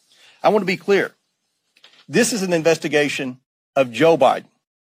influence. I want to be clear. This is an investigation of Joe Biden,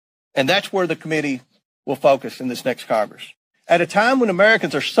 and that's where the committee will focus in this next Congress. At a time when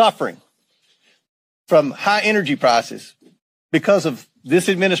Americans are suffering from high energy prices because of this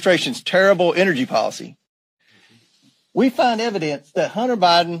administration's terrible energy policy, we find evidence that Hunter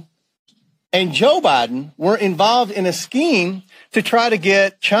Biden and Joe Biden were involved in a scheme to try to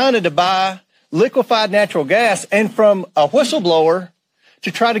get China to buy liquefied natural gas, and from a whistleblower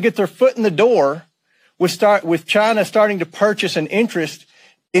to try to get their foot in the door with China starting to purchase an interest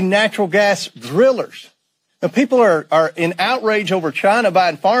in natural gas drillers. Now, people are in outrage over China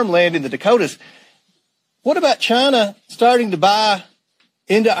buying farmland in the Dakotas. What about China starting to buy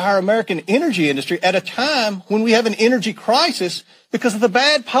into our American energy industry at a time when we have an energy crisis because of the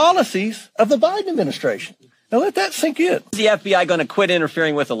bad policies of the Biden administration? Now let that sink in. Is the FBI going to quit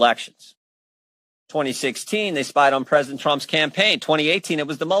interfering with elections? 2016, they spied on President Trump's campaign. 2018, it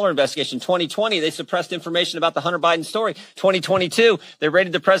was the Mueller investigation. 2020, they suppressed information about the Hunter Biden story. 2022, they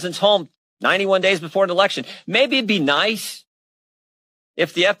raided the president's home 91 days before an election. Maybe it'd be nice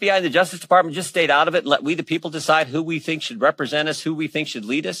if the FBI and the Justice Department just stayed out of it and let we the people decide who we think should represent us, who we think should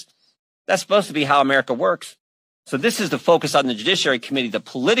lead us. That's supposed to be how America works. So this is the focus on the Judiciary Committee, the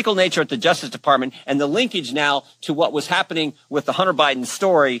political nature at the Justice Department, and the linkage now to what was happening with the Hunter Biden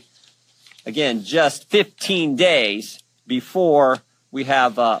story. Again, just 15 days before we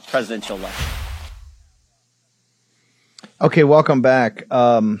have presidential election. Okay, welcome back.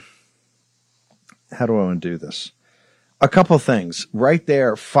 How do I want to do this? A couple things right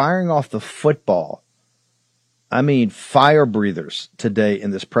there, firing off the football. I mean, fire breathers today in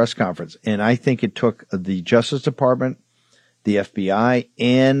this press conference. And I think it took the Justice Department, the FBI,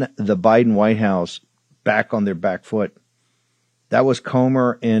 and the Biden White House back on their back foot. That was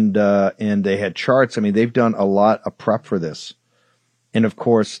Comer, and they had charts. I mean, they've done a lot of prep for this. And, of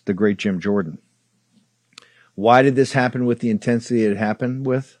course, the great Jim Jordan. Why did this happen with the intensity it happened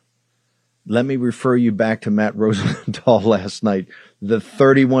with? Let me refer you back to Matt Rosenthal last night. The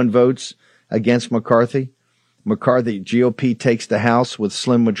 31 votes against McCarthy. McCarthy, GOP takes the House with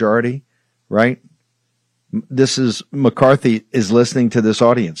slim majority, right? This is, McCarthy is listening to this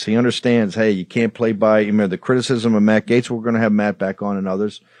audience. He understands, hey, you can't play by, the criticism of Matt Gaetz. We're going to have Matt back on and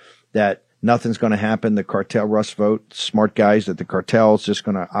others, that nothing's going to happen. The cartel Rust vote, smart guys, that the cartel is just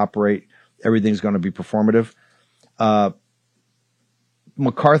going to operate. Everything's going to be performative.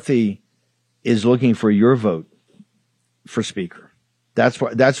 McCarthy is looking for your vote for Speaker.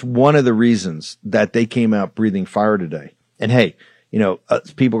 That's one of the reasons that they came out breathing fire today. And hey,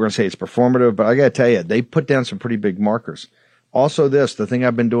 people are going to say it's performative, but I got to tell you, they put down some pretty big markers. Also the thing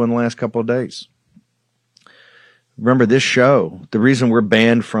I've been doing the last couple of days. Remember this show, the reason we're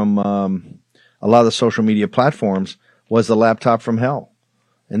banned from a lot of the social media platforms was the laptop from hell.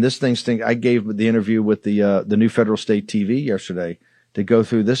 And this thing, I gave the interview with the new Federal State TV yesterday to go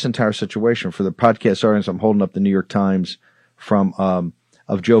through this entire situation. For the podcast audience, I'm holding up the New York Times from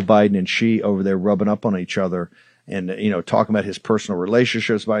of Joe Biden and Xi over there rubbing up on each other and, talking about his personal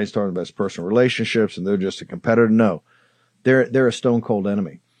relationships. Biden's talking about his personal relationships and they're just a competitor. No, they're a stone cold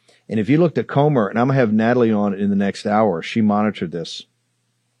enemy. And if you looked at Comer, and I'm going to have Natalie on in the next hour, she monitored this.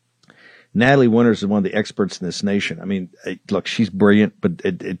 Natalie Winters is one of the experts in this nation. I mean, look, she's brilliant, but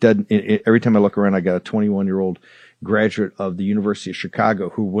it doesn't, every time I look around, I got a 21-year-old graduate of the University of Chicago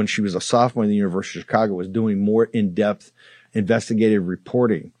who, when she was a sophomore in the University of Chicago, was doing more in-depth investigative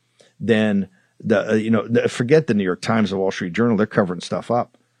reporting than forget the New York Times, the Wall Street Journal. They're covering stuff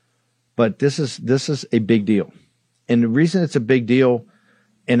up. But this is a big deal. And the reason it's a big deal,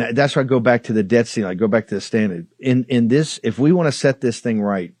 and that's why I go back to the debt ceiling. I go back to the standard. In this, if we want to set this thing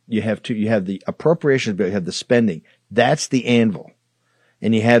right, you have the appropriations bill, you have the spending. That's the anvil.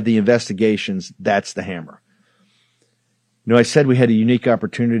 And you have the investigations. That's the hammer. I said we had a unique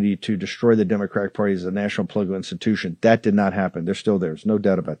opportunity to destroy the Democratic Party as a national political institution. That did not happen. They're still there. There's no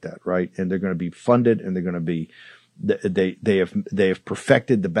doubt about that, right? And they're going to be funded, and they're going to be, they have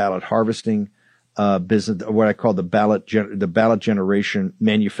perfected the ballot harvesting business, what I call the ballot generation,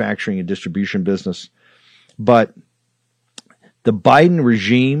 manufacturing and distribution business. But the Biden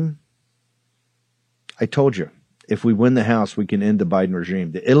regime, I told you, if we win the House, we can end the Biden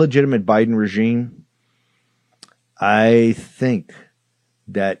regime. The illegitimate Biden regime, I think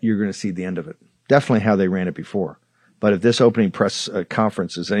that you're going to see the end of it. Definitely how they ran it before. But if this opening press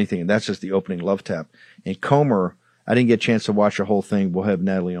conference is anything, and that's just the opening love tap. And Comer, I didn't get a chance to watch the whole thing. We'll have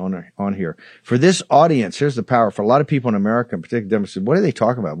Natalie on here. For this audience, here's the power. For a lot of people in America, in particular Democrats, what are they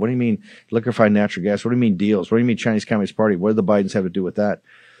talking about? What do you mean liquefied natural gas? What do you mean deals? What do you mean Chinese Communist Party? What do the Bidens have to do with that?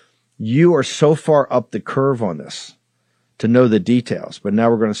 You are so far up the curve on this to know the details, but now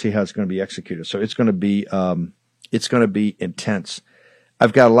we're going to see how it's going to be executed. So it's going to be intense.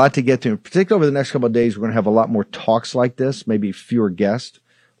 I've got a lot to get to, particularly over the next couple of days. We're going to have a lot more talks like this, maybe fewer guests,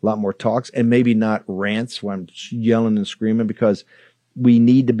 a lot more talks, and maybe not rants where I'm yelling and screaming, because we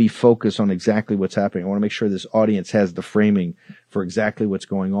need to be focused on exactly what's happening. I want to make sure this audience has the framing for exactly what's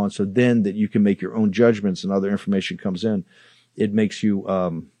going on, so then that you can make your own judgments and other information comes in. It makes you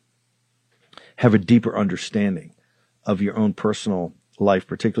have a deeper understanding of your own personal life,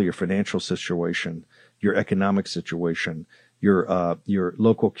 particularly your financial situation, your economic situation, your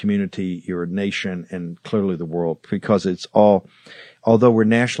local community, your nation, and clearly the world, because it's all, although we're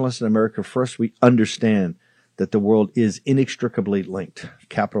nationalists in America first, we understand that the world is inextricably linked,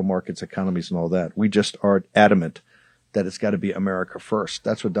 capital markets, economies, and all that. We just are adamant that it's got to be America first.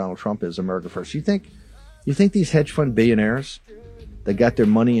 That's what Donald Trump is, America first. You think these hedge fund billionaires that got their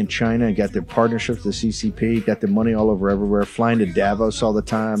money in China and got their partnerships with the CCP, got their money all over everywhere, flying to Davos all the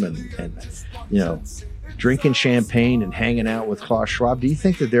time and drinking champagne and hanging out with Klaus Schwab, do you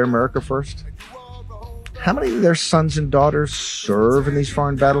think that they're America first? How many of their sons and daughters serve in these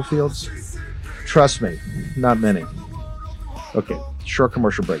foreign battlefields? Trust me, not many. Okay, short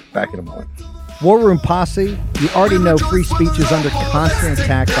commercial break. Back in a moment. War Room Posse, you already know free speech is under constant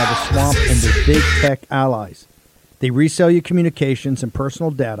attack by the swamp and their big tech allies. They resell your communications and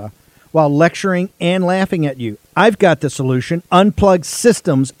personal data while lecturing and laughing at you. I've got the solution. Unplugged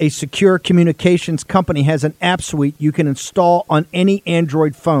Systems, a secure communications company, has an app suite you can install on any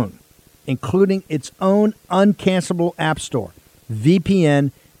Android phone, including its own uncancelable app store,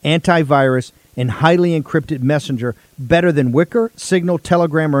 VPN, antivirus, and highly encrypted messenger, better than Wickr, Signal,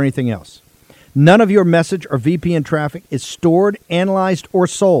 Telegram, or anything else. None of your message or VPN traffic is stored, analyzed, or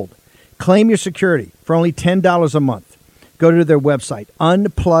sold. Claim your security for only $10 a month. Go to their website,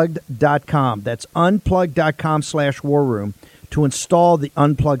 unplugged.com. That's unplugged.com/war room to install the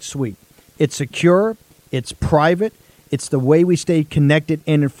Unplugged suite. It's secure. It's private. It's the way we stay connected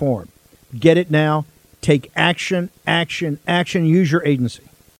and informed. Get it now. Take action, action, action. Use your agency.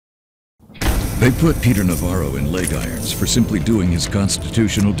 They put Peter Navarro in leg irons for simply doing his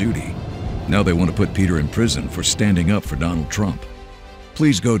constitutional duty. Now they want to put Peter in prison for standing up for Donald Trump.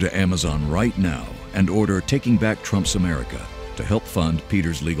 Please go to Amazon right now and order Taking Back Trump's America to help fund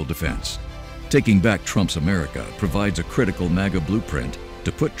Peter's legal defense. Taking Back Trump's America provides a critical MAGA blueprint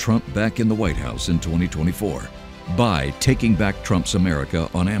to put Trump back in the White House in 2024. Buy Taking Back Trump's America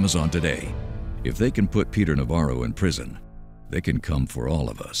on Amazon today. If they can put Peter Navarro in prison, they can come for all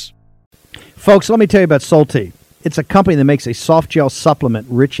of us. Folks, let me tell you about Solti. It's a company that makes a soft gel supplement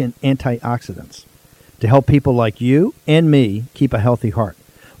rich in antioxidants to help people like you and me keep a healthy heart.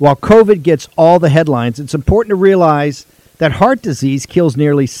 While COVID gets all the headlines, it's important to realize that heart disease kills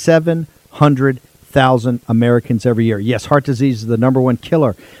nearly 700,000 Americans every year. Yes, heart disease is the number one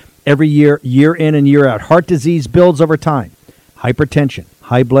killer every year, year in and year out. Heart disease builds over time. Hypertension,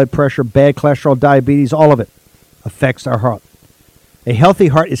 high blood pressure, bad cholesterol, diabetes, all of it affects our heart. A healthy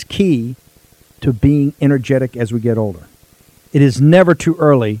heart is key to being energetic as we get older. It is never too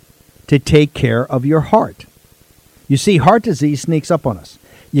early to take care of your heart. You see, heart disease sneaks up on us.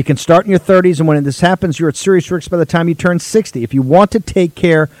 You can start in your 30s, and when this happens, you're at serious risk by the time you turn 60. If you want to take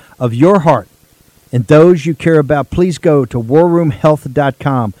care of your heart and those you care about, please go to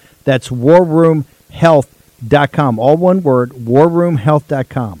warroomhealth.com. That's warroomhealth.com. All one word,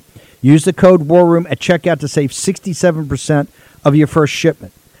 warroomhealth.com. Use the code WARROOM at checkout to save 67% of your first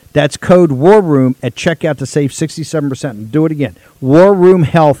shipment. That's code WARROOM at checkout to save 67%. And do it again. War Room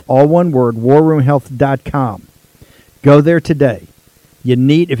Health, all one word, warroomhealth.com. Go there today.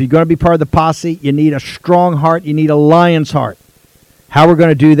 If you're going to be part of the posse, you need a strong heart. You need a lion's heart. How we're going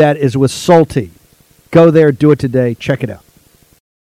to do that is with Solti. Go there, do it today. Check it out.